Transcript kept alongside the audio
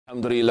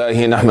الحمد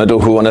لله نحمده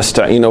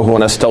ونستعينه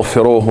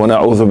ونستغفره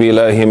ونعوذ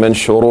بالله من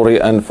شرور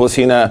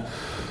أنفسنا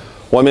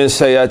ومن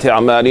سيئات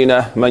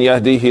أعمالنا من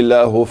يهديه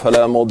الله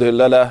فلا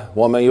مضل له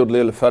ومن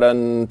يضلل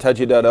فلن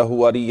تجد له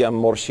وليا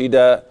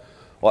مرشدا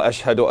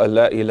وأشهد أن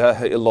لا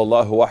إله إلا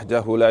الله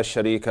وحده لا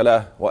شريك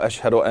له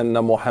وأشهد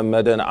أن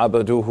محمدا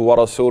عبده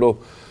ورسوله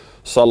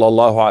صلى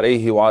الله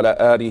عليه وعلى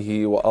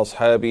آله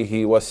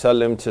وأصحابه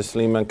وسلم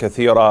تسليما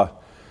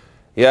كثيرا.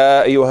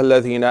 يا أيها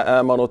الذين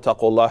آمنوا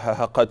اتقوا الله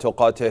حق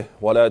تقاته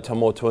ولا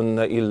تموتن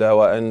إلا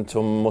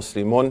وأنتم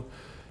مسلمون.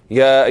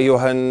 يا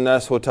أيها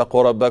الناس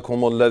اتقوا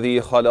ربكم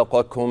الذي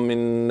خلقكم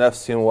من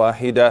نفس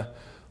واحدة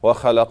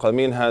وخلق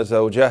منها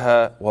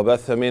زوجها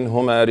وبث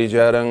منهما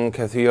رجالا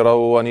كثيرا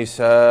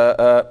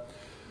ونساء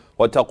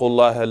واتقوا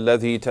الله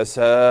الذي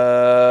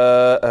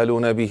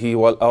تساءلون به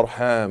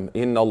والأرحام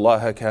إن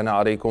الله كان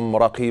عليكم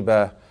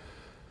رقيبا.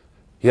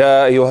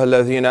 يا أيها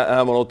الذين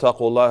آمنوا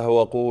اتقوا الله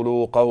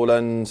وقولوا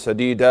قولا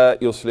سديدا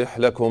يصلح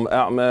لكم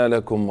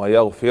أعمالكم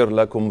ويغفر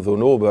لكم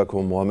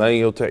ذنوبكم ومن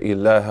يطع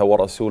الله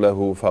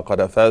ورسوله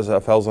فقد فاز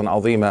فوزا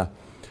عظيما.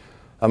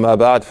 أما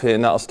بعد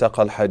فإن أصدق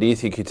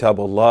الحديث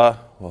كتاب الله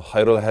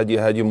وخير الهدي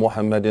هدي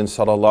محمد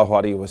صلى الله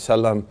عليه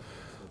وسلم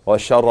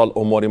وشر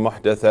الأمور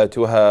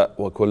محدثاتها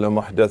وكل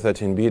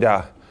محدثة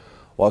بدعة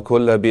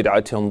وكل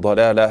بدعة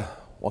ضلالة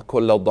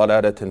وكل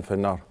ضلالة في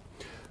النار.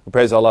 We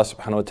praise Allah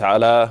subhanahu wa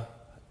ta'ala.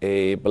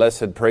 A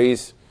blessed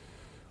praise.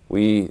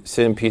 We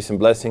send peace and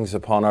blessings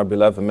upon our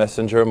beloved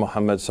messenger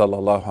Muhammad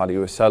sallallahu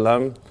alaihi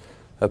wasallam,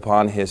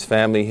 upon his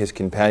family, his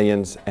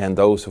companions, and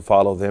those who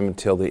follow them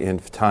until the end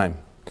of time.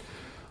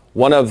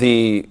 One of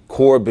the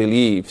core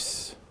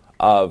beliefs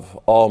of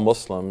all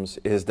Muslims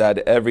is that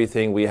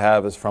everything we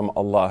have is from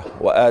Allah.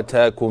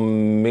 وَآتَاكُم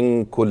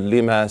مِّن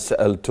كُلِّ مَا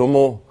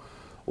سَأَلْتُمُهُ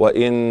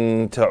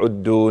وَإِن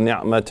تَعُدُّوا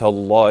نِعْمَةَ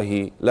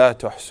اللَّهِ لَا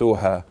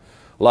تُحْصُوهَا.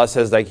 Allah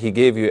says that He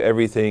gave you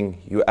everything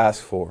you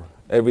asked for,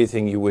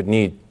 everything you would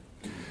need.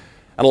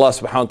 And Allah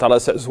subhanahu wa ta'ala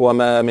says,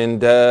 وَمَا مِن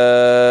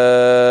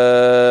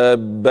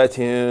دَابَّةٍ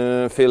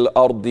فِي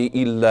الْأَرْضِ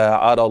إِلَّا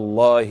عَلَى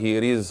اللَّهِ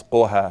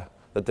رِزْقُهَا.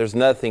 That there's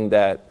nothing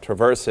that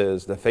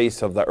traverses the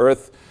face of the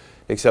earth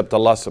except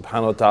Allah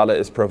subhanahu wa ta'ala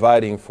is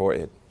providing for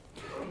it.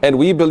 And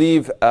we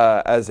believe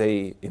as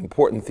an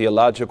important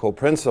theological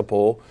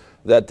principle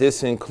that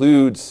this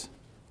includes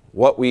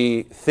what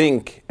we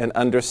think and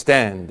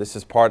understand. This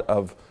is part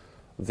of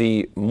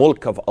the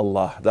mulk of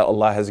Allah that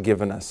Allah has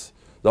given us.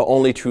 The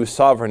only true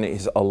sovereign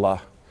is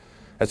Allah.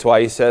 That's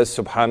why He says,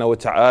 Subhanahu wa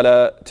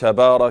ta'ala,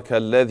 تَبَارَكَ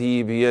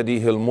الَّذِي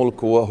بِيَدِهِ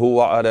الْمُلْكُ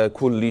وَهُوَ عَلَى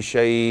كُلِّ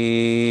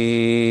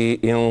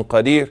شَيْءٍ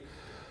قَدِيرٌ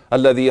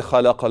الَّذِي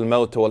خَلَقَ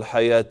الْمَوْتَ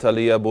وَالْحَيَاةَ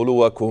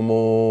لِيَبْلُوَكُمْ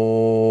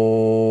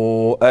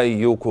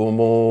أَيُّكُمْ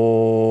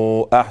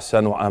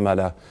أَحْسَنُ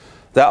عَمَلًا.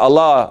 That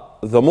Allah,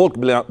 the mulk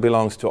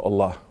belongs to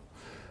Allah.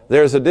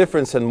 There's a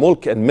difference in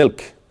mulk and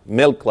milk.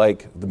 Milk,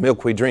 like the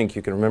milk we drink,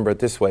 you can remember it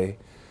this way,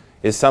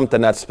 is something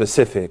that's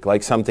specific,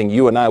 like something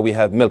you and I, we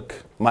have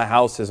milk. My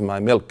house is my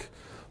milk.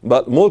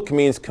 But mulk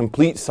means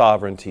complete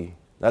sovereignty.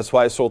 That's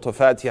why Surah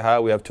Al-Fatiha,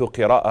 we have two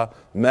qira'ah,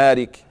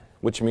 Malik,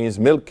 which means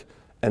milk,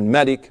 and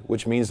Malik,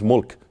 which means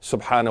mulk,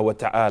 subhanahu wa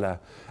ta'ala.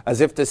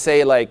 As if to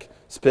say like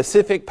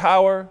specific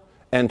power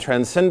and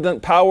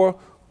transcendent power,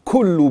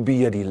 kullu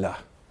biyadillah.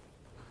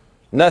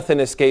 Nothing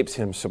escapes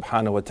Him,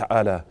 subhanahu wa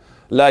ta'ala.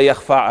 لا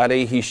يخفى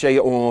عليه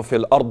شيء في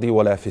الأرض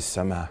ولا في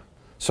السماء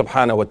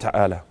سبحانه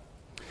وتعالى.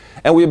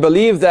 And we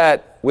believe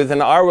that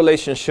within our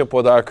relationship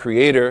with our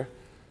Creator,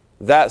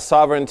 that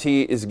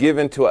sovereignty is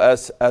given to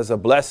us as a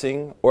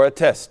blessing or a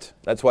test.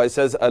 That's why it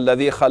says,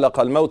 الذي خلق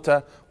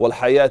الموت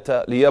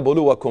والحياة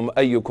ليبلوكم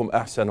أيكم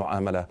أحسن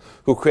عملا.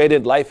 Who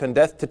created life and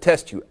death to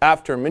test you,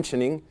 after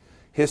mentioning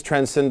His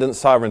transcendent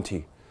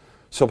sovereignty,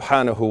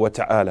 subhanahu wa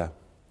ta'ala.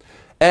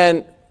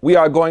 And we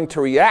are going to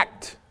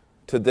react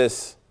to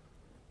this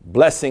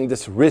blessing,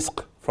 this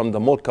rizq from the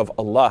mulk of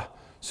Allah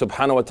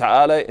subhanahu wa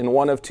ta'ala in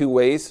one of two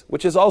ways,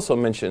 which is also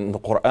mentioned in the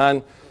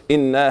Quran.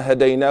 إِنَّا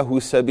هَدَيْنَاهُ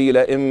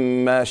سَبِيلَ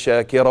إِمَّا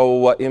شَاكِرًا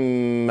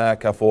وَإِمَّا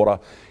كَفُورًا.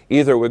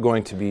 Either we're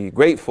going to be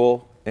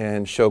grateful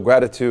and show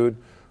gratitude,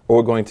 or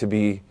we're going to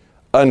be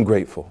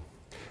ungrateful.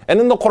 And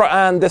in the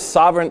Quran,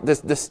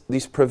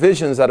 these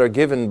provisions that are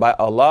given by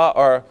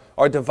Allah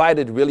are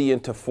divided really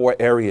into four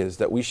areas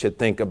that we should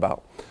think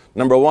about.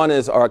 Number one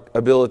is our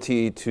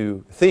ability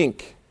to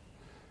think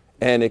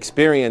and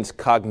experience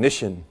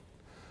cognition.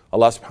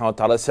 Allah subhanahu wa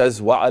ta'ala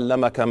says,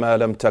 وَعَلَّمَكَ مَا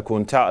لَمْ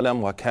تَكُنْ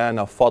تَعْلَمْ وَكَانَ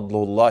فَضْلُ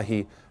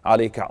اللَّهِ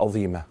عَلَيْكَ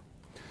عَظِيمًا.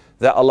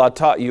 That Allah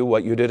taught you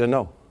what you didn't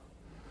know.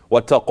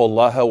 وَاتَّقُوا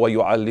اللَّهَ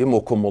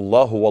وَيُعَلِّمُكُمُ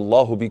اللَّهُ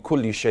وَاللَّهُ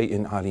بِكُلِّ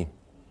شَيْءٍ عَلِيمٌ.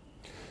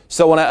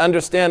 So when I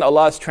understand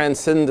Allah's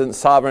transcendent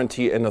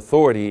sovereignty and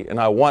authority, and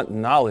I want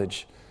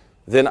knowledge,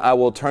 then I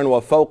will turn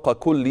وَفَوْقَ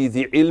كُلِّ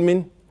ذِي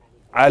عِلْمٍ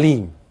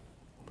عَلِيمٌ.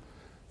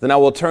 Then I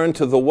will turn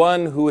to the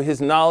one who His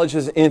knowledge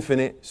is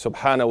infinite,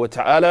 subhanahu wa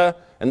ta'ala.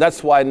 And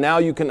that's why now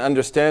you can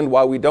understand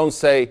why we don't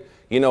say,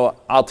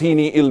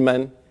 atini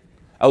ilman,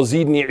 aw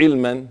zidni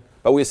ilman,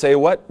 but we say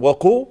what?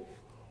 Waqul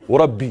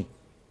Rabbi.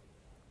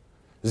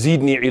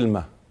 Zidni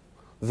ilma.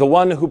 The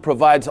one who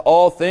provides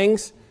all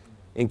things,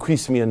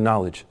 increase me in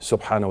knowledge,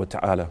 subhanahu wa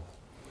ta'ala.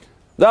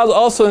 That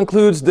also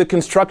includes the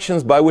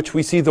constructions by which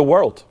we see the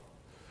world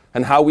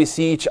and how we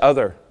see each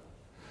other.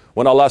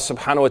 When Allah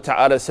subhanahu wa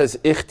ta'ala says,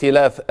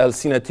 اختلاف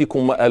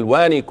ألسنتكم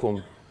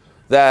وألوانكم,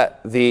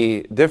 that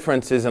the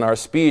differences in our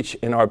speech,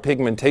 in our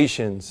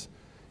pigmentations,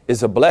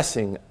 is a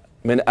blessing.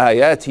 من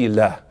آيات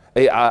الله,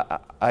 أي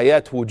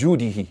آيات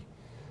وجوده,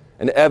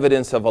 an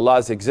evidence of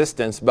Allah's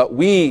existence. But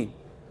we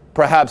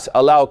perhaps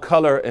allow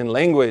color and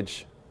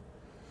language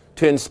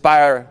to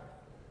inspire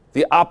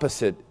the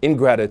opposite,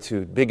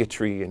 ingratitude,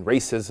 bigotry, and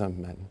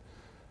racism, and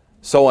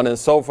so on and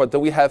so forth, that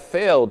we have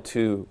failed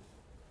to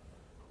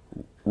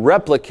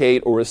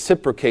replicate or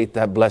reciprocate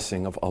that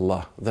blessing of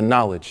Allah, the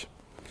knowledge.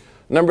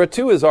 Number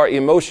two is our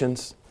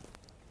emotions.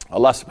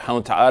 Allah subhanahu wa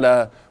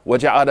ta'ala,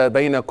 وَجَعَلَ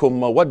بَيْنَكُمْ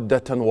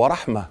مَوَدَّةً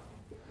وَرَحْمَةً.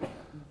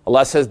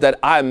 Allah says that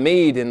I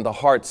made in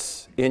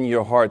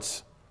your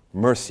hearts,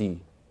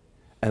 mercy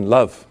and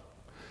love.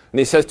 And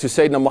He says to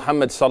Sayyidina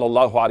Muhammad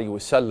sallallahu alayhi wa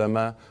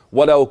sallam,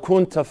 وَلَوْ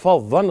كُنْتَ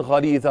فَضًّا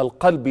غَلِيظَ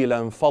الْقَلْبِ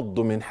لَانْفَضُّ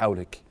مِنْ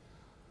حَوْلِكَ.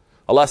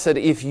 Allah said,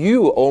 if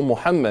you, O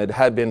Muhammad,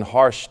 had been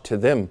harsh to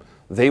them,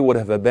 they would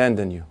have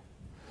abandoned you.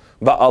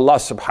 But Allah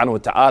subhanahu wa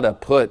ta'ala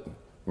put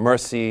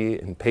mercy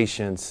and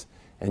patience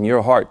in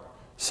your heart,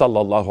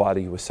 sallallahu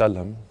alayhi wa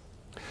sallam.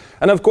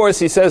 And of course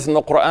He says in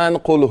the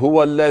Quran, قُلْ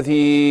هُوَ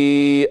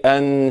الَّذِي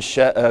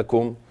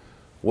أَنشَأَكُمْ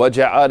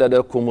وَجَعَلَ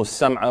لَكُمُ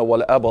السَّمْعَ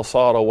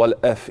وَالْأَبْصَارَ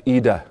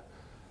وَالْأَفْئِدَةَ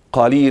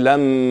قَلِيلًا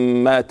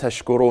مَا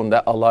تَشْكُرُونَ.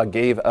 That Allah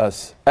gave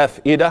us.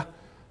 Af'idah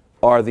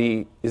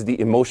is the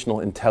emotional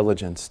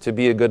intelligence. To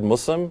be a good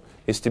Muslim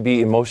is to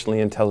be emotionally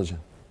intelligent.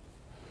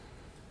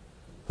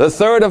 The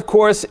third, of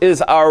course,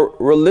 is our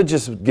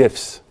religious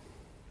gifts.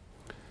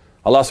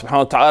 Allah subhanahu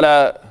wa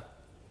ta'ala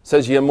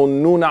says,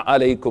 يَمُنُّونَ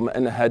عَلَيْكُمْ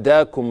أَنْ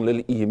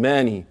هَدَاكُمْ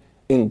لِلْإِيمَانِ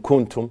إِن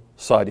كُنْتُمْ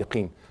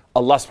صَادِقِينَ.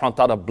 Allah subhanahu wa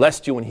ta'ala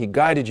blessed you when He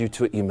guided you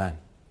to Iman.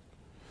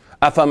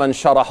 أَفَمَنْ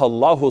شَرَحَ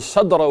اللَّهُ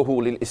صَدْرَهُ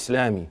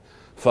لِلْإِسْلَامِ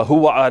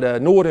فَهُوَ عَلَى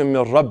نُورٍ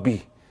مِّن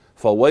رَبِّهِ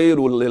فَوَيْلٌ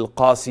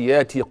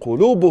لِلْقَاسِيَاتِ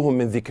قُلُوبُهُم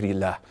مِّن ذِكْرِ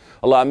اللَّهِ.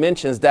 Allah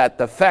mentions that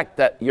the fact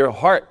that your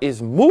heart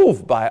is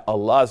moved by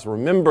Allah's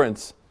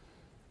remembrance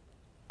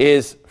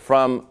is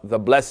from the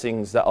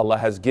blessings that Allah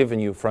has given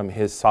you from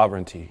His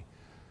sovereignty.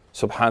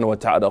 Subhanahu wa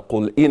ta'ala,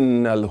 قُلْ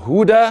إِنَّ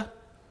الْهُدَى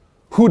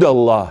هُدَى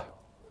اللَّهِ.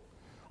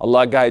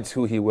 Allah guides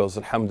who He wills,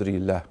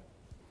 alhamdulillah.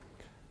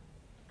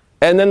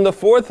 And then the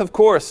fourth, of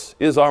course,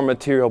 is our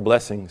material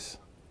blessings.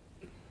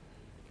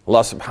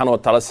 Allah subhanahu wa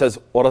ta'ala says,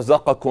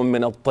 وَرَزَقَكُم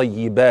مِّنَ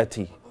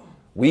الطَّيِّبَاتِ.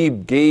 We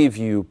gave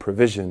you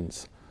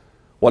provisions.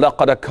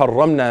 وَلَقَدْ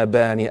كَرَّمْنَا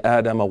بَنِي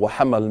آدَمَ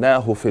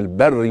وَحَمَلْنَاهُ فِي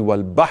الْبَرِّ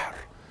وَالْبَحْرِ.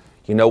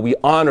 You know, we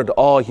honored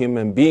all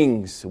human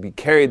beings. We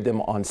carried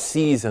them on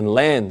seas and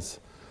lands.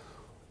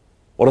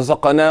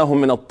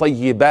 وَرَزَقَنَاهُم مِّنَ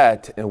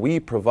الطَّيِّبَاتِ. And we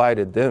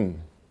provided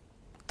them.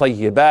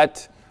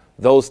 طَيِّبَات,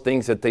 those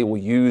things that they will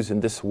use in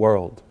this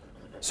world.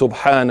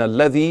 سُبْحَانَ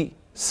الَّذِي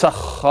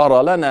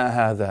سَخَّرَ لَنَا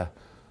هَذَا.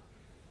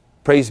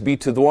 Praise be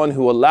to the one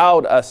who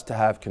allowed us to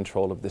have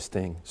control of this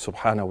thing,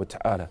 subhanahu wa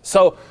ta'ala.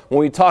 So when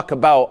we talk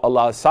about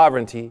Allah's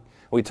sovereignty,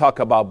 we talk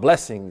about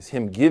blessings,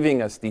 Him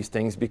giving us these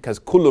things, because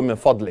kullu min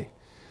fadli.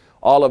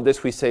 All of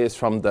this we say is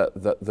from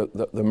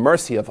the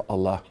mercy of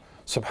Allah,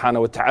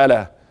 subhanahu wa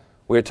ta'ala.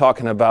 We're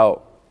talking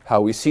about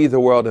how we see the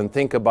world and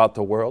think about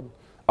the world,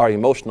 our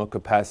emotional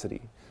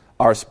capacity,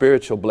 our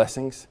spiritual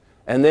blessings,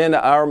 and then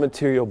our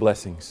material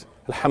blessings.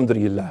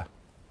 Alhamdulillah.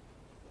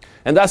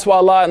 And that's why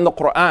Allah in the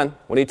Quran,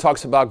 when He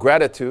talks about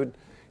gratitude,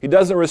 He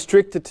doesn't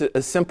restrict it to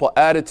a simple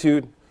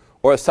attitude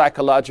or a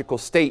psychological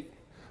state,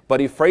 but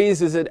He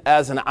phrases it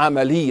as an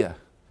amaliyah.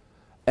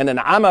 And an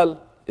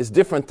amal is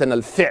different than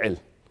al-fi'l.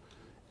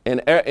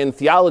 In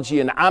theology,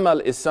 an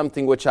amal is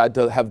something which I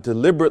have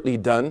deliberately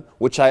done,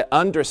 which I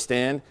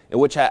understand,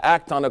 and which I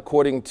act on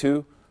according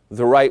to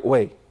the right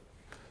way.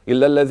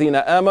 إِلَّا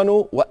الَّذِينَ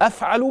آمَنُوا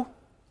وَأَفْعَلُوا,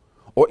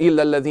 or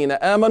إِلَّا الَّذِينَ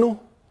آمَنُوا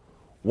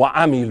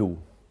وَعَمِلُوا,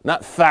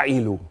 not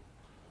فَعِلُوا.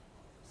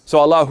 So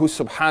Allah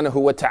subhanahu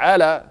wa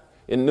ta'ala,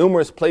 in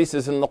numerous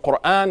places in the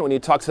Quran, when He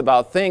talks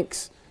about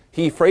things,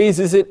 He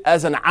phrases it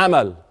as an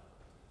amal,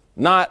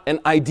 not an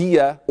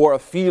idea or a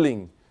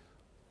feeling.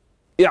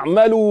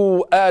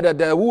 اعملوا آل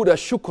داود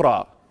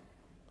شكرا.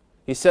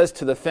 He says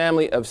to the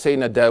family of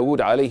Sayyidina Dawood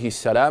alayhi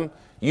salam,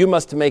 you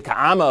must make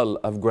amal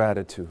of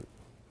gratitude.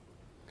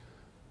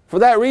 For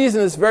that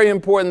reason, it's very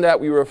important that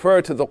we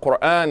refer to the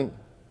Quran,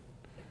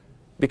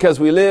 because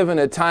we live in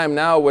a time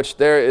now which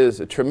there is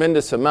a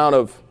tremendous amount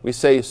of, we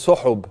say,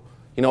 suhub.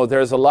 You know,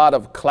 there's a lot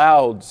of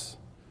clouds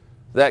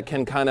that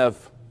can kind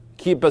of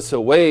keep us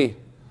away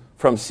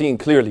from seeing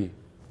clearly.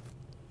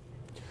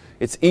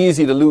 It's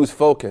easy to lose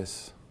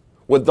focus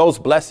with those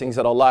blessings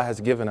that Allah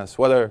has given us,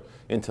 whether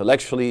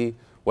intellectually,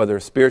 whether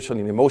spiritually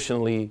and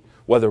emotionally,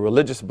 whether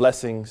religious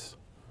blessings,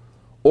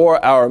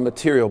 or our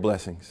material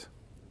blessings.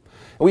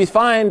 We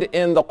find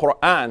in the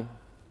Quran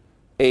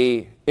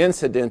a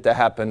incident that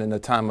happened in the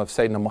time of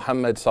Sayyidina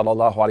Muhammad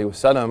sallallahu alaihi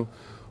wasallam,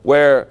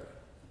 where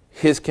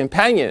his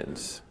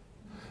companions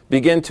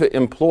begin to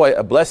employ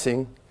a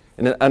blessing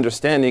and an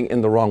understanding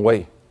in the wrong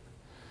way.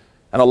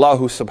 And Allah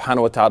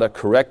subhanahu wa ta'ala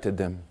corrected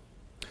them.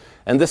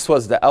 And this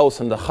was the Aus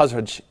and the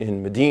Khazraj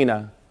in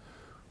Medina,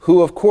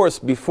 who of course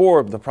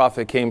before the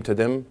Prophet came to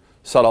them,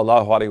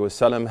 sallallahu alaihi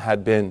wasallam,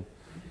 had been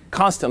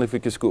constantly, if we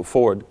could scoot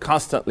forward,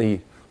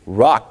 constantly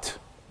rocked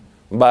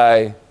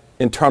by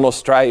internal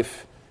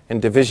strife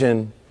and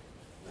division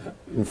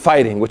and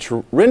fighting, which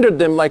rendered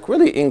them like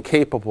really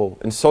incapable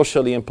and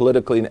socially and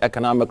politically and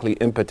economically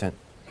impotent.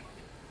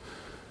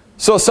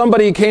 So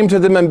somebody came to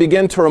them and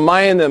began to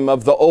remind them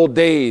of the old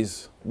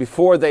days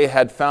before they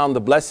had found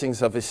the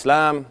blessings of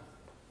Islam,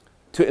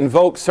 to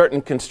invoke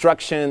certain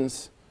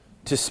constructions,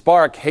 to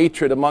spark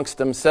hatred amongst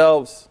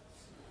themselves,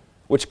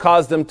 which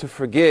caused them to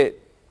forget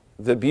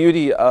the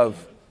beauty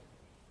of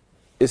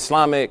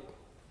Islamic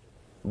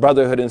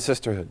brotherhood and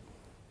sisterhood.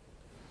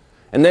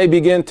 And they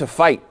began to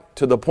fight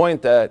to the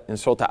point that in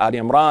Surah Ali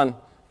Imran,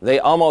 they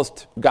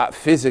almost got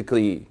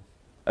physically,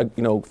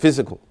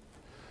 physical.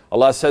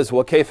 Allah says,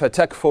 وَكَيْفَ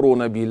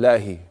تَكْفُرُونَ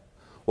بِاللَّهِ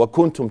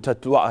وَكُنْتُمْ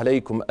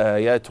تَتْلُوا عَلَيْكُمْ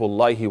آيَاتُ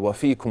اللَّهِ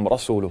وَفِيكُمْ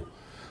رَسُولُهُ.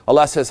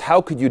 Allah says,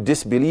 how could you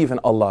disbelieve in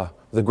Allah?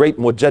 The great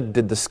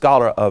Mujaddid, the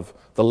scholar of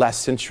the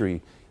last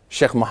century,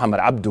 Sheikh Muhammad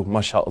Abdu,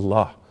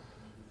 mashallah.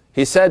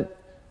 He said,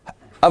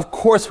 of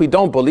course we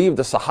don't believe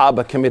the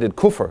Sahaba committed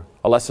kufr.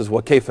 Allah says,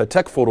 وَكَيْفَ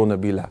تَكْفُرُونَ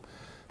بِاللَّهِ.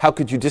 How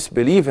could you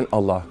disbelieve in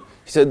Allah?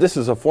 He said, this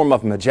is a form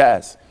of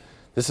majaz.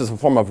 This is a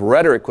form of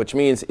rhetoric, which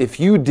means if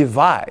you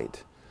divide,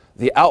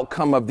 the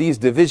outcome of these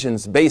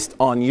divisions based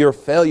on your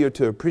failure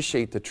to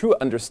appreciate the true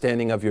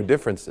understanding of your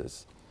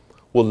differences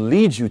will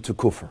lead you to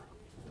kufr.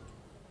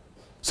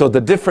 So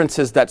the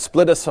differences that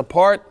split us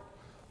apart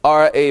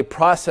are a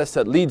process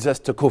that leads us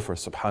to kufr,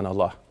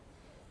 subhanallah.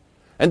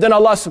 And then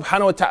Allah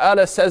subhanahu wa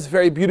ta'ala says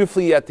very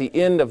beautifully at the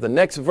end of the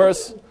next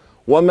verse,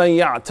 وَمَنْ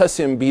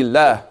يَعْتَسِمْ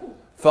بِاللَّهِ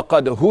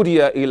فَقَدْ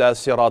هُدِيَ إِلَى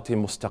صِرَاطٍ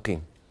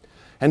مُسْتَقِيمٍ.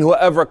 And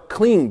whoever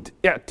clinged,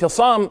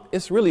 i'tisam,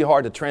 it's really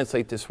hard to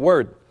translate this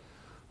word.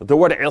 But the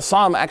word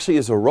i'tisam actually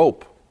is a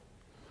rope.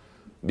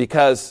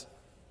 Because,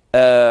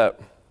 try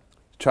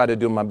to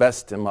do my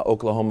best in my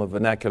Oklahoma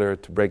vernacular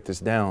to break this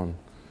down.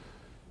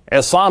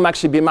 I'tisam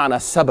actually bima'na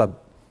sabab,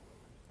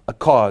 a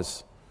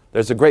cause.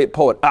 There's a great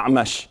poet,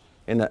 A'mash,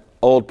 in an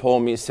old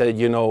poem he said,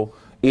 إِلَى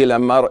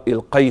مَرْءِ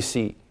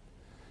الْقَيْسِ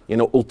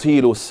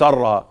أُطِيلُ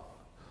السَّرَّ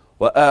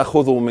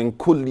وَآخُذُ مِنْ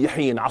كُلِّ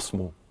حِينٍ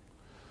عَصْمُ.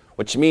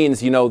 Which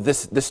means,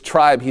 this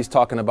tribe he's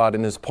talking about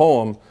in his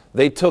poem,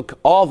 they took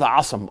all the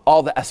asam,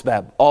 all the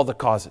asbab, all the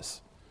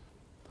causes.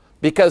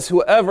 Because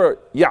whoever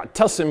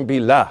ya'tasim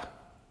billah,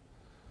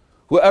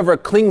 whoever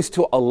clings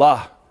to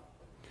Allah,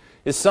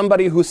 is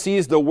somebody who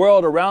sees the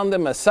world around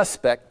them as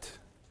suspect,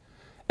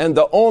 and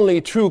the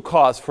only true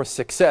cause for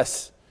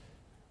success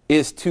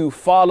is to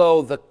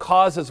follow the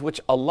causes which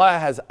Allah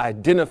has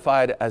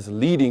identified as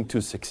leading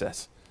to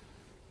success.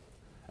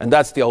 And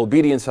that's the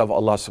obedience of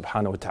Allah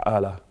subhanahu wa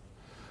ta'ala,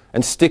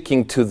 and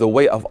sticking to the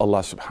way of Allah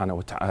subhanahu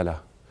wa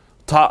ta'ala.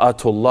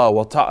 Ta'atullah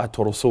wa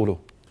ta'atu rasuluh.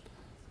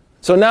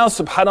 So now,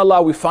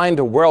 subhanallah, we find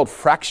a world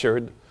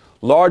fractured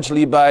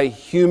largely by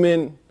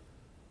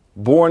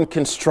human-born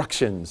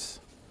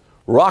constructions,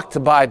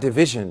 rocked by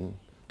division,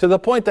 to the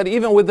point that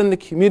even within the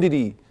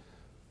community,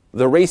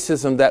 the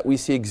racism that we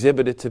see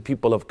exhibited to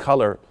people of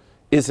color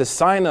is a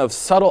sign of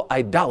subtle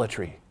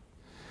idolatry.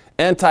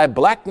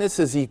 Anti-blackness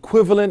is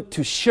equivalent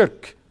to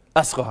shirk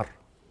asghar.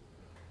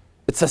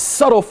 It's a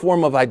subtle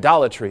form of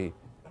idolatry,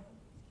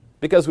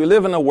 because we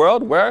live in a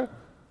world where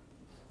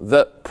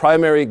the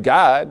primary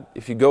God,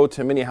 if you go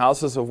to many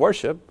houses of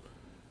worship,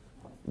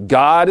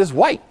 God is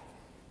white.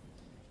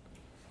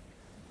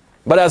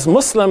 But as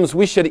Muslims,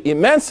 we should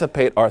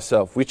emancipate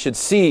ourselves. We should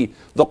see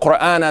the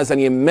Quran as an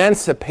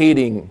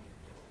emancipating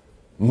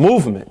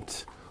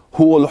movement.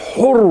 هو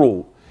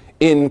الحر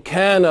إن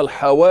كان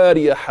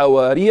الحواري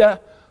حوارية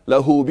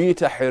له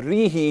بيت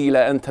حريه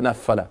إلى أن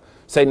تنفل.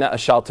 Sayyidina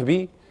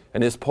Ash-Shatibi,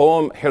 in his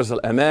poem Hirz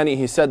al-Amani,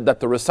 he said that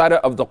the reciter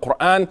of the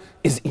Quran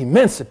is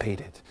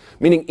emancipated,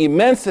 meaning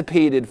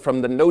emancipated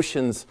from the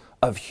notions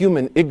of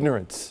human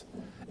ignorance,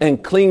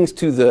 and clings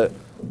to the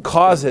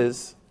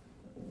causes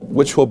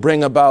which will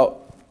bring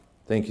about,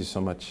 thank you so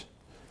much,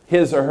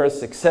 his or her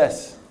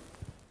success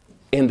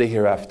in the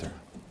hereafter.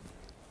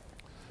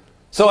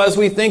 So as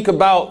we think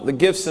about the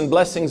gifts and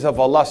blessings of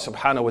Allah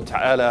subhanahu wa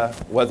ta'ala,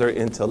 whether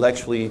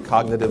intellectually,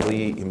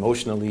 cognitively,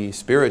 emotionally,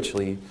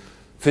 spiritually,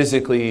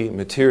 physically,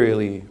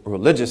 materially,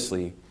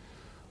 religiously,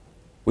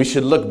 we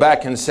should look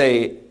back and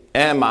say,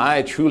 am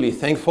I truly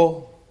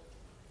thankful?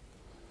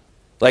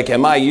 Like,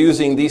 am I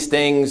using these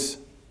things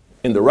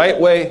in the right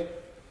way?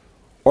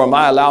 Or am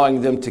I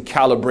allowing them to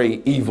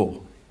calibrate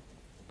evil?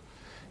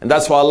 And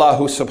that's why Allah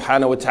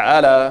subhanahu wa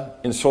ta'ala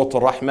in Surah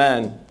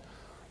Al-Rahman,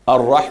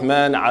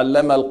 Ar-Rahman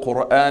allama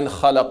al-Quran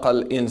khalaqa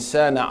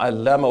al-insana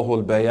allamahu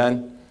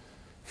al-bayan.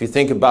 If you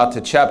think about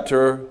the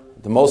chapter,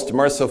 the most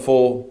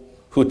merciful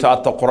who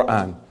taught the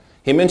Quran.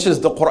 He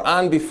mentions the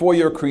Quran before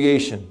your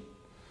creation,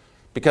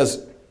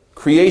 because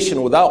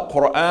creation without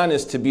Quran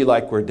is to be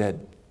like we're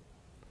dead.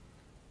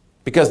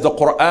 Because the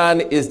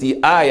Quran is the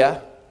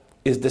ayah,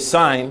 is the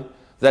sign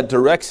that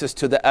directs us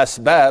to the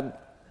asbab,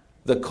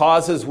 the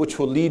causes which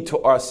will lead to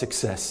our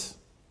success.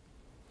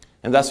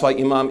 And that's why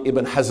Imam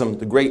Ibn Hazm,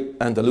 the great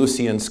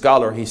Andalusian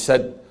scholar, he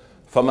said,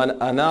 فَمَنْ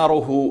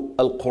أَنَارُهُ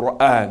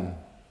الْقُرْآنِ,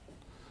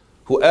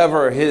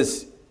 whoever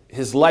his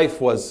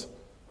life was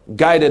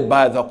guided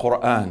by the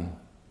Quran,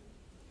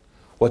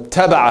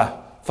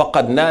 وَاتَّبَعَ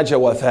فَقَدْ نَاجَ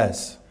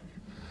وَفَازَ,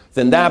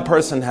 then that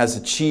person has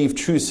achieved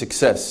true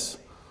success.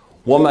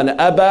 وَمَنْ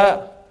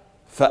أَبَى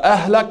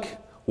فَأَهْلَكَ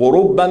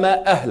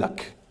وَرُبَّمَا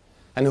أَهْلَكَ,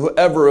 and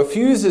whoever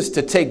refuses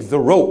to take the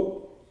rope,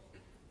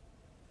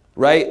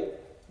 right?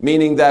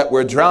 Meaning that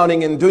we're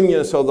drowning in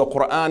dunya, so the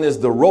Quran is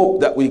the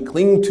rope that we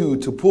cling to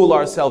pull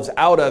ourselves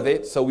out of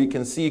it so we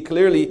can see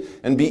clearly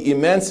and be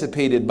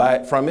emancipated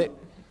from it.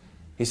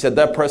 He said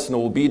that person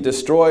will be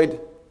destroyed,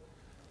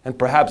 and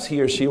perhaps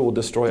he or she will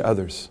destroy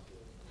others.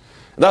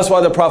 And that's why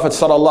the Prophet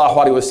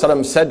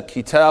ﷺ said,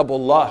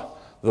 Kitabullah,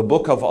 the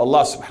book of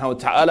Allah subhanahu wa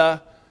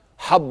ta'ala,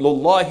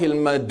 Hablullahi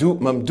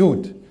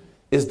al-mamdud,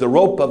 is the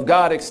rope of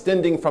God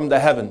extending from the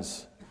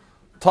heavens.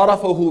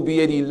 Tarafuhu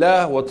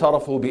biyadillah wa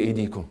tarafuhu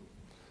biyadikum.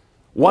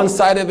 One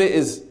side of it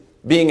is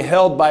being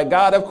held by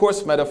God, of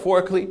course,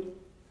 metaphorically,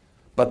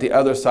 but the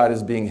other side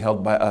is being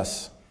held by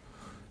us.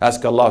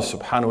 Ask Allah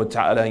subhanahu wa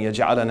ta'ala an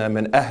yaj'alana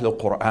min ahli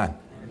al-Qur'an.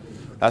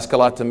 Ask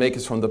Allah to make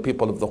us from the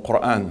people of the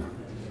Quran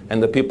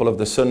and the people of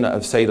the Sunnah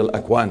of Sayyid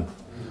al-Akwan.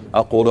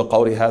 أقول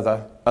قولي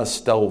هذا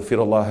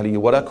أستغفر الله لي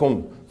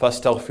ولكم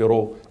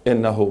فاستغفروا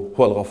إنه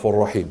هو الغفور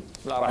الرحيم.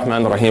 بسم الله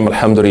الرحمن الرحيم.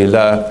 الحمد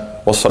لله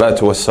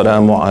والصلاة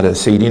والسلام على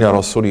سيدنا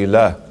رسول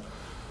الله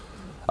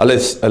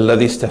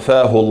الذي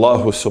استفاه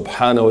الله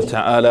سبحانه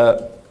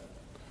وتعالى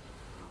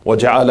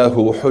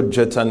وجعله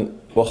حجة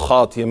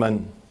وخاتما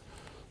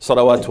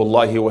صلوات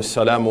الله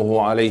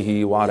وسلامه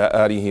عليه وعلى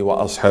آله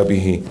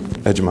وأصحابه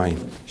أجمعين.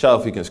 Inshallah,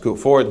 if we can scoot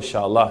forward,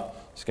 inshallah,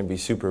 it's going to be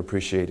super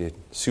appreciated.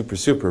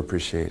 Super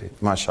appreciated.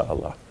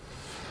 MashaAllah.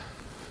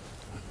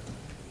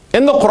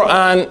 In the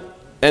Quran,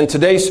 and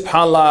today,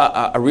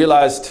 subhanAllah, I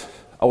realized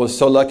I was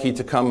so lucky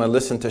to come and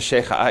listen to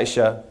Shaykh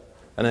Aisha.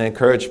 And I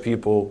encourage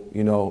people,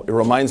 it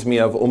reminds me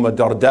of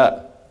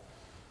Darda,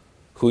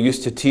 who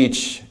used to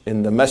teach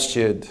in the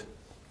masjid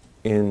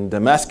in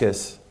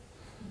Damascus.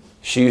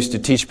 She used to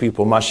teach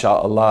people,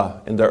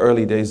 mashallah, in the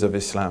early days of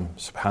Islam,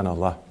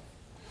 subhanallah.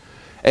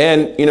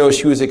 And,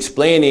 she was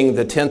explaining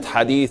the 10th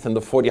hadith and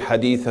the 40th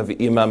hadith of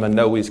Imam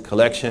an-Nawawi's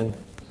collection.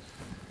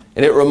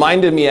 And it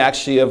reminded me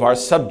actually of our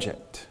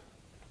subject.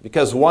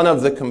 Because one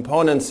of the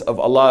components of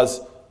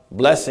Allah's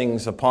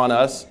blessings upon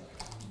us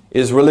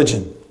is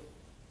religion.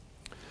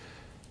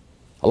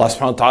 Allah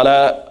subhanahu wa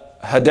ta'ala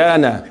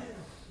hadana.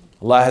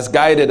 Allah has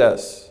guided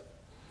us.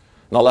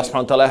 And Allah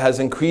subhanahu wa ta'ala has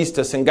increased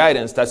us in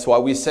guidance. That's why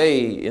we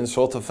say in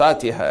Surah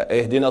Al-Fatiha,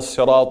 Ihdina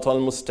as-sirat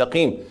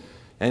al-mustaqim.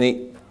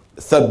 And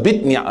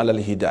thabbitni ala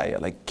al-hidayah.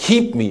 Like,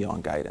 keep me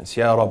on guidance,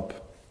 Ya Rabb.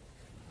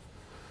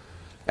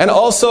 And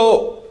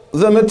also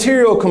the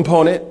material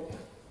component.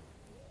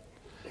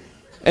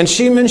 And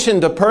she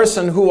mentioned a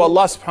person who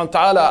Allah subhanahu wa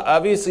ta'ala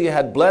obviously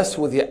had blessed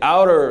with the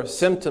outer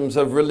symptoms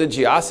of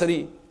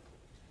religiosity.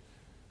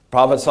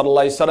 Prophet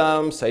sallallahu alaihi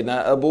wasallam,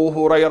 Sayyidina Abu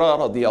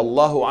Hurairah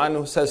radiyallahu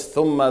anhu says,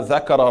 ثُمَّ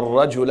ذَكَرَ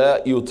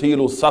الرَّجُلَ يُطِيلُ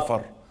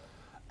السَّفَرِ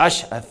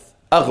أَشْأَثْ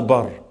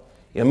أَغْبَرْ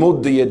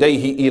يَمُدُّ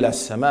يَدَيْهِ إِلَى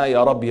السَّمَاءِ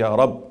يَا رَبِّ يَا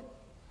رَبِّ.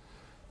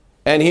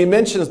 And he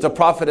mentions the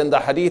Prophet in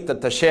the hadith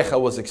that the Shaykh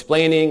was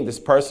explaining, this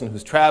person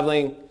who's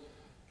traveling,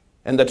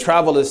 and the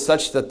travel is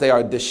such that they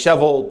are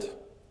disheveled.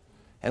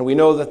 And we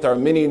know that there are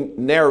many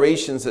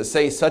narrations that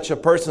say such a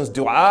person's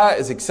dua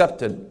is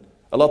accepted.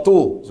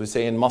 Alatul, as we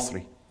say in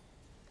Masri.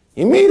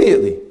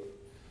 Immediately.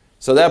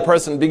 So that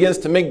person begins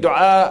to make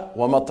dua,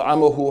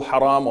 وَمَطْعَمُهُ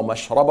حَرَامٌ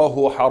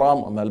وَمَشْرَبَهُ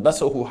حَرَامٌ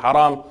وَمَلْبَسُهُ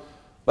حَرَامٌ.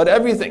 But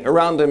everything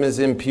around him is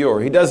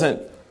impure. He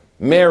doesn't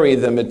marry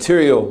the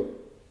material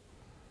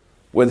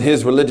with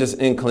his religious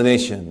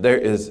inclination. There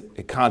is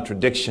a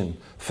contradiction.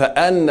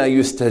 فَأَنَّ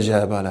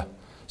يُسْتَجَابَ لَهُ.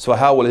 So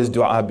how will his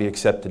dua be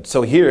accepted?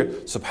 So here,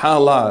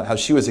 subhanAllah, how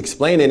she was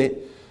explaining it,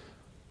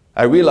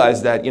 I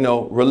realized that,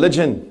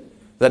 religion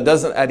that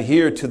doesn't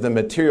adhere to the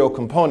material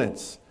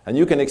components, and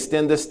you can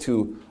extend this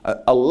to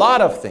a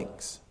lot of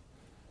things,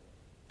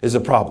 is a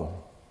problem.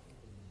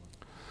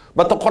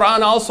 But the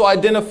Quran also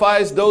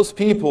identifies those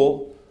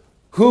people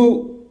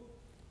who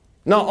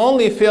not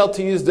only fail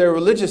to use their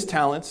religious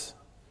talents,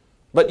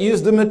 but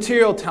use the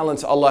material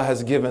talents Allah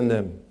has given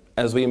them.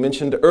 As we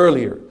mentioned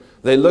earlier,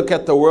 they look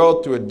at the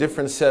world through a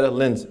different set of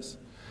lenses.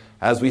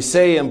 As we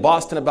say in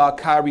Boston about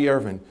Kyrie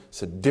Irving,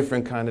 it's a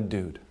different kind of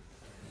dude.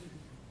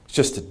 It's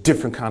just a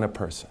different kind of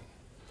person.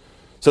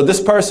 So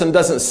this person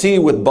doesn't see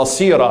with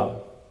basira.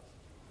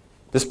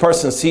 This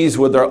person sees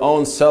with their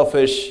own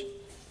selfish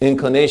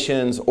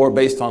inclinations or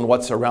based on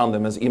what's around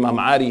them. As Imam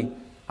Ali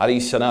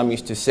alayhi salam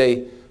used to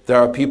say, there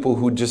are people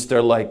who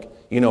they're like,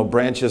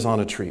 branches on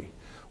a tree.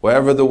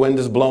 Wherever the wind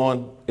is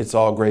blowing, it's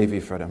all gravy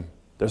for them.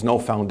 There's no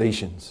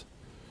foundations.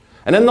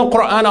 And in the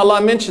Quran, Allah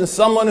mentions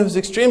someone who's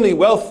extremely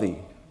wealthy.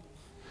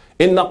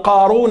 Inna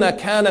Qaruna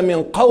kana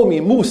min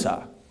qawmi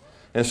Musa.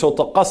 In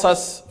Surah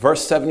Al-Qasas,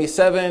 verse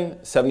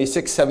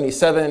 76,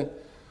 77,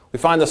 we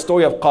find the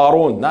story of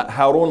Qarun, not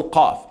Harun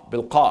Qaf,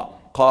 Bil Qa,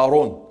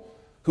 Qarun,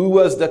 who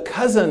was the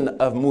cousin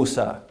of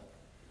Musa.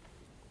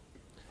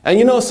 And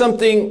you know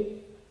something,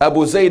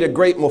 Abu Zayd, a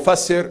great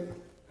mufassir,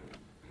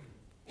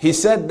 he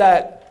said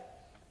that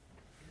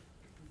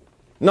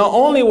not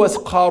only was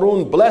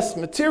Qarun blessed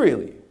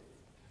materially,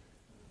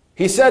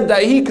 he said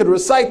that he could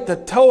recite the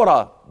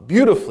Torah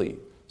beautifully.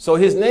 So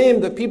his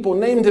name, the people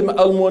named him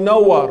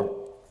Al-Munawwar,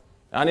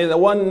 yani the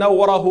one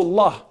nawwarahu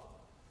Allah,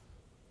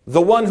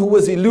 the one who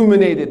was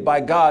illuminated by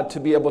God to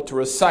be able to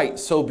recite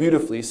so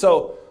beautifully.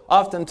 So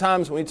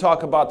oftentimes when we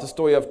talk about the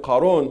story of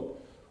Qarun,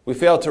 we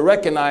fail to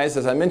recognize,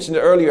 as I mentioned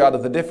earlier, out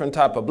of the different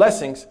type of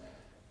blessings,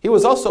 he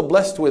was also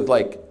blessed with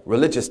like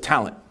religious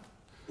talent.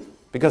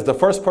 Because the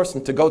first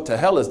person to go to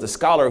hell is the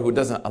scholar who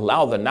doesn't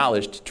allow the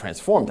knowledge to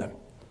transform them.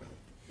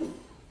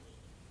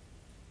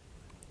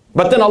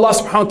 But then Allah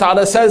subhanahu wa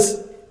ta'ala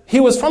says he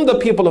was from the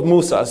people of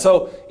Musa.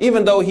 So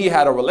even though he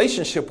had a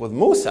relationship with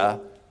Musa,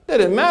 it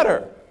didn't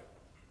matter.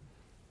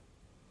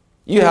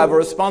 You have a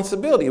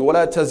responsibility.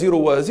 وَلَا تَزِرُ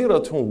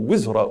وَازِرَةٌ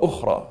وِزْرَ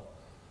أُخْرَى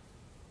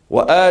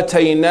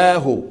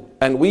وَآتَيْنَاهُ,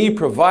 and we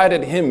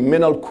provided him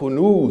مِنَ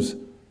الْكُنُوزِ,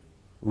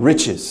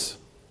 riches.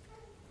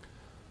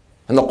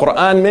 And the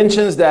Quran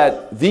mentions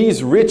that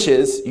these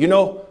riches, you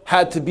know,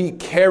 had to be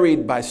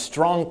carried by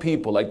strong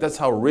people. Like that's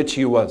how rich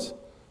he was.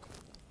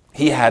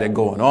 He had it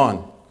going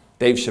on.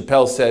 Dave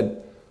Chappelle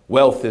said,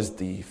 wealth is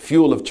the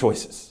fuel of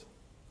choices.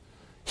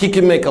 He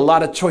can make a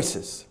lot of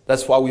choices.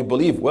 That's why we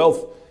believe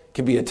wealth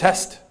can be a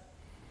test.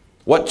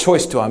 What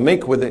choice do I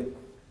make with it?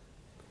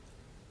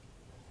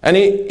 And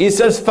he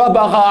says,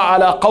 فَبَغَى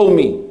عَلَى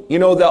قَوْمِ. You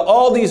know, that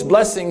all these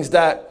blessings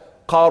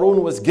that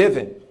Qarun was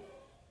given,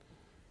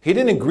 he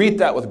didn't greet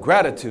that with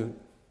gratitude.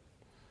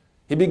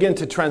 He began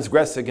to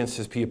transgress against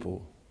his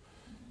people.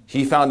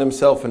 He found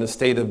himself in a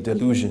state of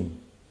delusion.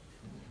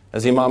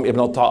 As Imam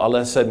Ibn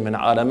Ta'ala said, من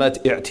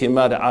علامات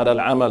اعتماد على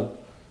العمل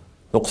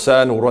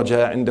نقصان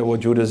ورجاء عند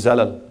وجود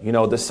الزلل. You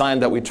know, the sign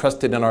that we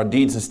trusted in our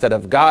deeds instead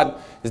of God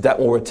is that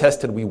when we're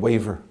tested, we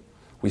waver,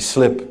 we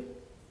slip.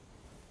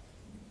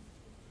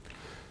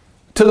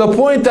 To the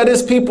point that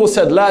his people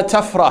said, لا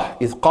تفرح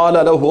إذ قال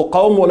له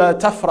قوم لا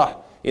تفرح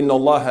إن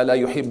الله لا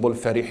يحب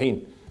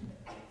الفرحين.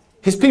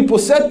 His people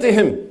said to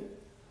him,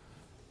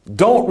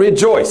 don't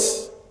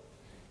rejoice.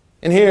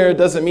 And here it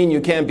doesn't mean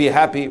you can't be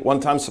happy. One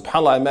time,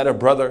 subhanAllah, I met a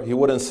brother, he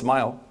wouldn't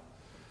smile.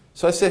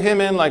 So I said, hey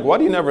man, like, why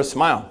do you never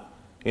smile?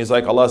 He's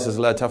like, Allah says,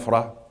 la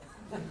tafrah.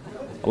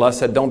 Allah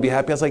said, don't be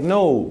happy. I was like,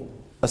 no,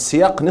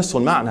 as-siyaq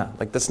nisul ma'na.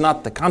 Like, that's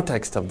not the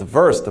context of the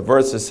verse. The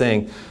verse is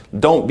saying,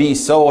 don't be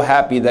so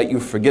happy that you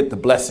forget the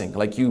blessing.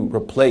 Like you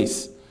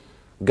replace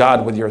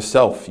God with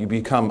yourself. You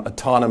become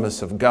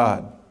autonomous of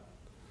God.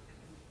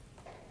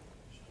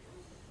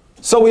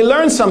 So we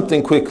learn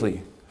something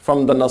quickly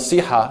from the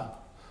nasiha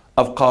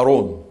of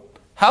Qarun.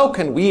 How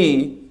can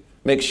we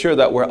make sure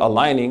that we're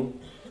aligning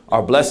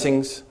our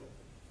blessings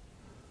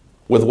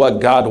with what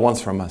God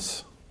wants from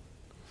us?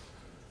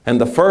 And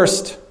the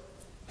first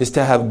is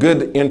to have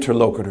good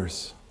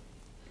interlocutors,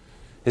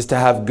 is to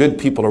have good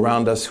people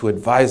around us who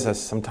advise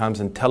us sometimes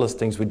and tell us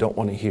things we don't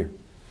want to hear.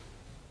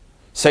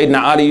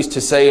 Sayyidina Ali used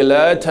to say,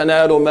 لا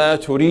تنال ما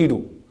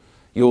تريد.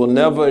 You will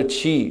never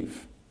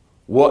achieve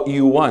what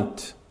you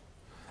want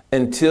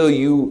until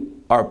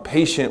you are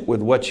patient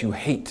with what you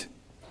hate.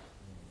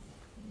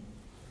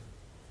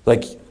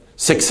 Like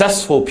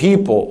successful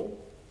people,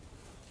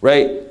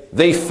 right?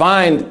 They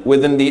find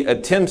within the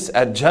attempts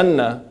at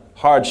Jannah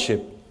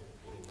hardship.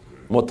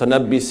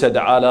 Mutanabbi said,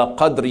 على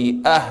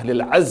قدر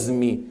أهل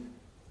العزم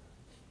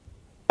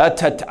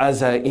أتت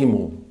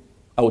عزائم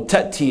أو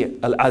تأتي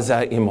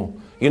العزائم.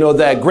 You know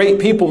that great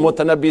people,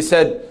 Mutanabbi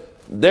said,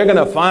 they're going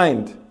to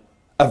find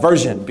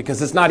aversion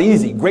because it's not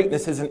easy.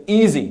 Greatness isn't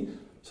easy.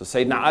 So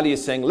Sayyidina Ali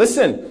is saying,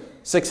 listen,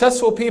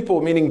 successful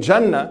people, meaning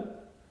Jannah,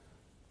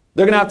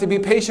 they're going to have to be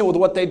patient with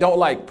what they don't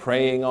like.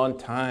 Praying on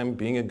time,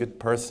 being a good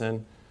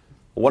person.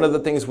 One of the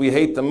things we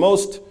hate the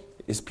most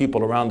is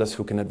people around us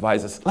who can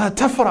advise us. La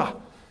tafrah.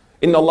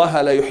 Inna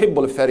Allah la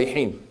yuhibbul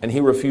farihin. And he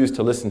refused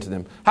to listen to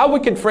them. How we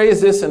could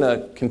phrase this in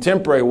a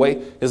contemporary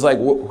way is like,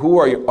 who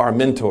are our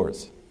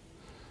mentors?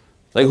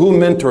 Like who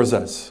mentors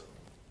us?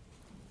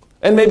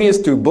 And maybe it's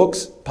through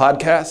books,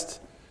 podcasts.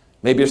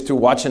 Maybe it's through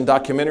watching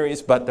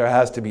documentaries, but there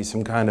has to be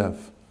some kind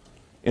of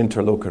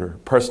interlocutor,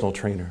 personal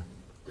trainer.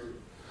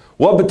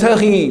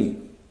 وَابْتَغِي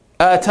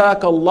آتَاكَ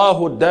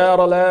اللَّهُ الدَّارَ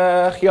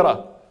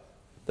الْآخِرَةِ.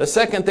 The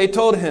second, they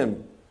told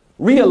him,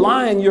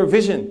 realign your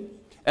vision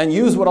and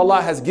use what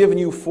Allah has given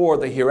you for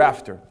the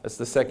hereafter. That's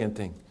the second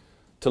thing.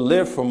 To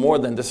live for more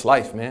than this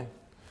life, man.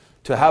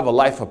 To have a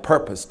life of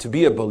purpose. To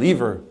be a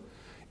believer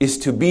is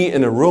to be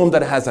in a room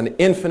that has an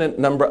infinite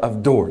number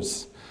of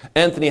doors.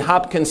 Anthony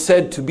Hopkins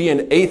said to be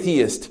an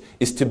atheist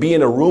is to be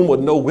in a room with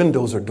no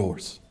windows or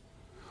doors.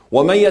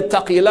 وَمَن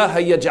يَتَّقِ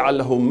اللَّهَ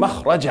يَجْعَلْ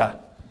لَهُ مَخْرَجًا.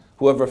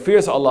 Whoever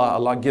fears Allah,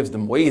 Allah gives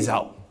them ways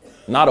out,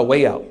 not a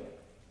way out.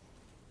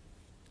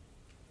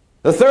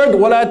 The third,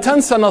 وَلَا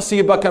تَنْسَ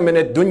نَصِيبَكَ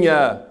مِنَ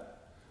الدُّنْيَا.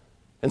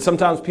 And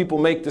sometimes people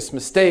make this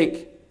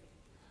mistake.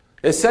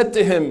 It said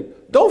to him,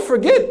 don't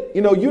forget,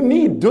 you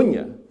need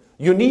dunya.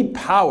 You need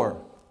power.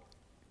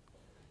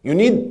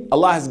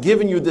 Allah has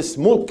given you this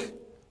mulk.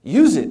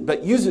 Use it,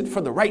 but use it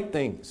for the right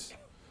things.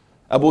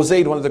 Abu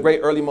Zayd, one of the great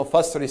early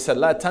Mufassir, he said,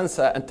 لا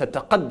تنسى أن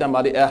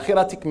تتقدم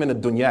لآخرتك من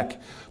الدنياك.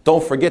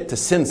 Don't forget to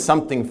send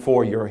something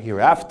for your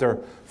hereafter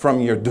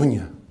from your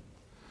dunya.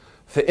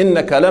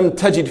 فإنك لم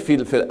تجد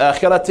في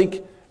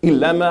آخرتك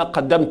إلا ما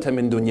قدمت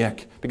من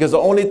دنياك. Because the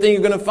only thing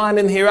you're going to find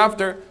in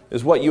hereafter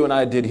is what you and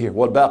I did here.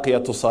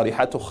 وَالْبَاقِيَةُ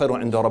الصَّالِحَاتُ خَيْرٌ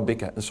عِنْدَ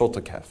رَبِّكَ in Surah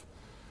Al-Kahf.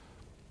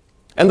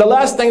 And the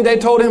last thing they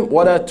told him,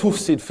 وَلَا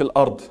تُفْسِدْ فِي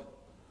الْأَرْضِ.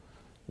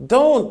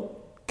 Don't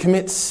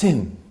commit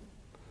sin.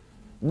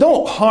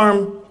 Don't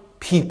harm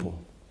people.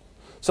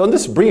 So in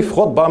this brief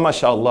khutbah,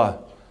 mashallah,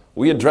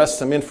 we address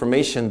some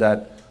information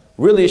that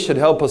really should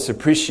help us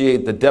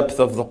appreciate the depth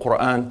of the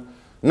Quran,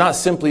 not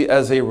simply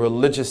as a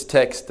religious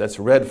text that's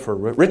read for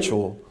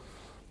ritual,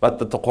 but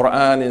that the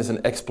Quran is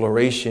an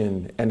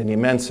exploration and an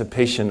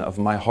emancipation of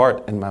my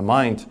heart and my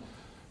mind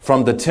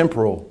from the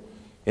temporal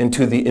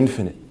into the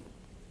infinite.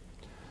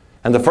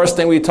 And the first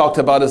thing we talked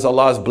about is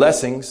Allah's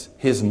blessings.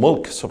 His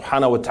mulk,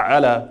 subhanahu wa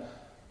ta'ala,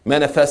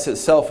 manifests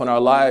itself in our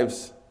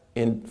lives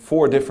in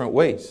 4 different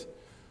ways.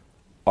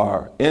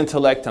 Our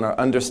intellect and our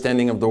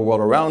understanding of the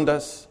world around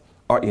us,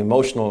 our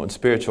emotional and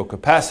spiritual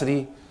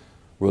capacity,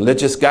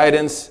 religious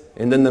guidance,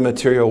 and then the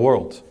material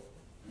world.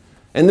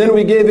 And then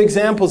we gave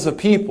examples of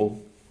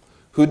people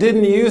who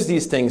didn't use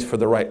these things for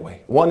the right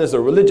way. One is a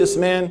religious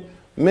man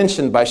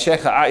mentioned by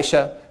Shaykh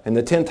Aisha in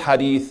the 10th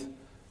hadith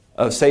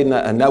of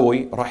Sayyidina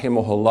An-Nawawi,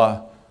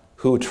 rahimahullah,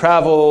 who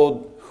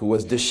traveled, who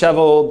was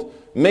disheveled,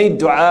 made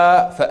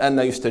dua, فَأَنَّ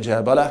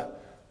يُسْتَجَابَ لَهُ.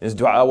 His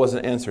dua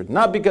wasn't answered.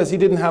 Not because he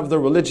didn't have the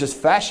religious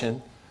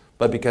fashion,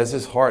 but because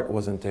his heart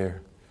wasn't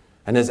there.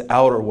 And his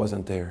outer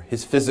wasn't there.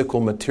 His physical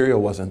material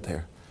wasn't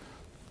there.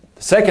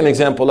 The second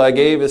example I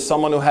gave is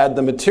someone who had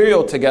the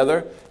material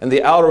together and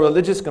the outer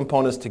religious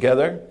components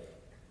together,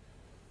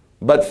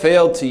 but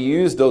failed to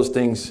use those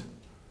things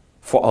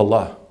for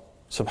Allah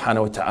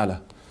subhanahu wa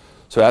ta'ala.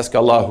 So ask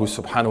Allah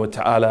subhanahu wa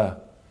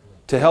ta'ala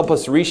to help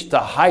us reach the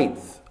height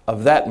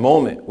of that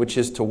moment, which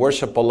is to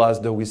worship Allah as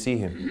though we see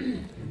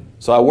Him.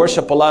 So I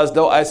worship Allah as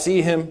though I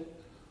see Him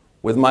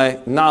with my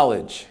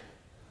knowledge,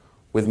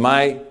 with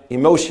my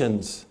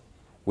emotions,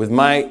 with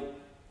my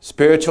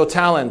spiritual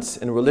talents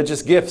and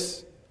religious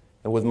gifts,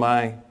 and with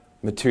my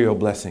material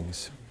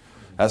blessings.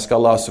 Ask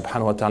Allah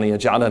subhanahu wa ta'ala,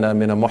 يَجْعَلَنَا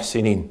مِنَ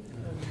الْمُحْسِنِينَ.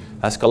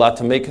 Ask Allah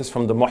to make us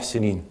from the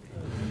muhsineen.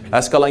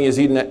 Ask Allah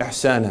يزيدنا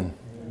إحسانا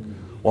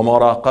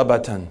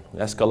ومراقبة.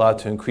 Ask Allah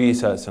to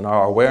increase us in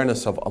our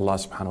awareness of Allah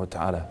subhanahu wa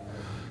ta'ala.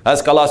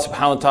 Ask Allah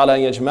subhanahu wa ta'ala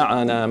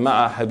يجمعنا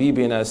مع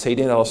حبيبنا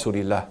سيدنا رسول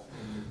الله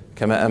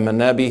كما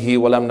آمنا به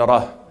ولم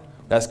نراه.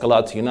 Ask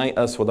Allah to unite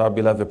us with our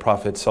beloved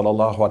Prophet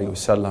sallallahu alaihi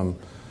wasallam.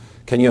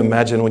 Can you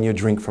imagine when you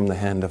drink from the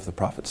hand of the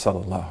Prophet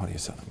sallallahu alaihi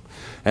wasallam?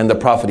 And the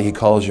Prophet, he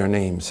calls your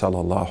name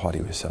sallallahu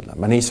alaihi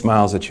wasallam, and he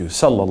smiles at you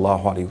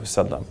sallallahu alaihi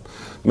wasallam.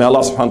 May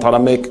Allah subhanahu wa ta'ala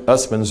make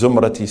us min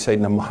zumrati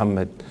Sayyidina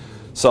Muhammad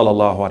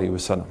sallallahu alaihi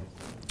wasallam.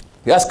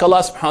 We ask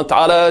Allah subhanahu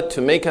wa ta'ala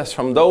to make us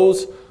from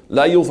those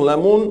la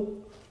yuzlamun,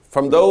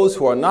 from those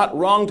who are not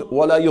wronged,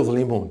 wa la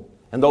yuzlimun,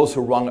 and those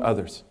who wrong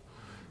others.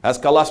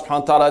 Ask Allah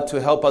subhanahu wa ta'ala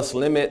to help us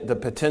limit the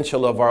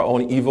potential of our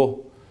own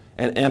evil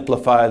and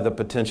amplify the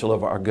potential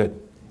of our good.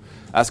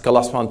 Ask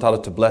Allah subhanahu wa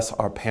ta'ala to bless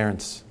our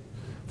parents.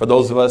 For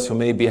those of us who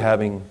may be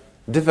having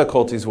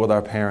difficulties with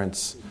our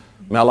parents,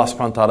 may Allah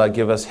subhanahu wa ta'ala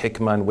give us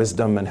hikmah and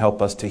wisdom and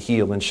help us to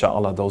heal,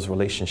 inshaAllah, those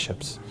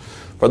relationships.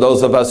 For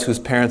those of us whose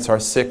parents are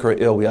sick or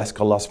ill, we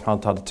ask Allah subhanahu wa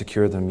ta'ala to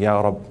cure them, Ya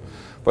Rabb.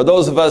 For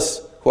those of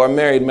us who are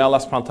married, may Allah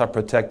subhanahu wa ta'ala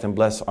protect and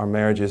bless our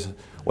marriages.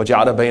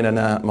 وَجَعَلَ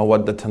بَيْنَنَا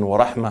مَوَدَّةً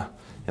وَرَحْمَةً,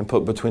 and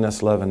put between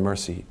us love and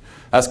mercy.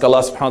 Ask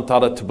Allah subhanahu wa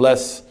ta'ala to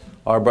bless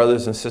our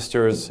brothers and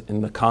sisters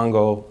in the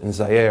Congo, in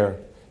Zaire,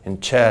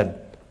 in Chad,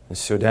 in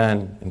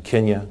Sudan, in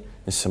Kenya,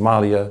 in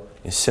Somalia,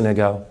 in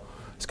Senegal.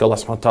 Ask Allah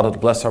subhanahu wa ta'ala to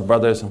bless our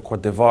brothers in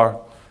Cote d'Ivoire.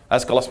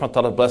 Ask Allah subhanahu wa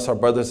ta'ala to bless our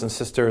brothers and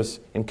sisters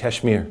in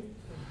Kashmir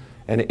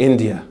and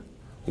India.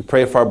 We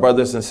pray for our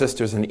brothers and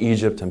sisters in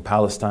Egypt and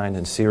Palestine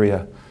and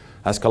Syria.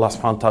 Ask Allah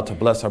subhanahu wa ta'ala to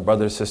bless our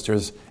brothers and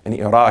sisters in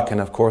Iraq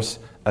and of course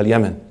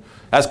Yemen.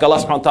 Ask Allah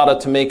subhanahu wa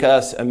ta'ala to make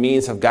us a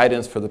means of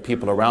guidance for the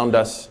people around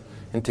us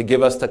and to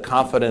give us the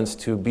confidence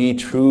to be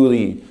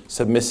truly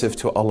submissive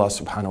to Allah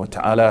subhanahu wa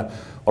ta'ala.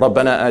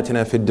 ربنا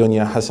آتنا في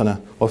الدنيا حسنة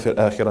وفي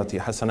الآخرة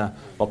حسنة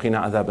وقنا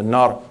عذاب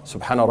النار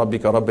سبحان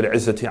ربك رب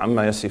العزة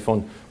عما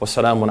يصفون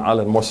والسلام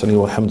على المرسلين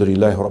والحمد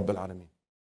لله رب العالمين.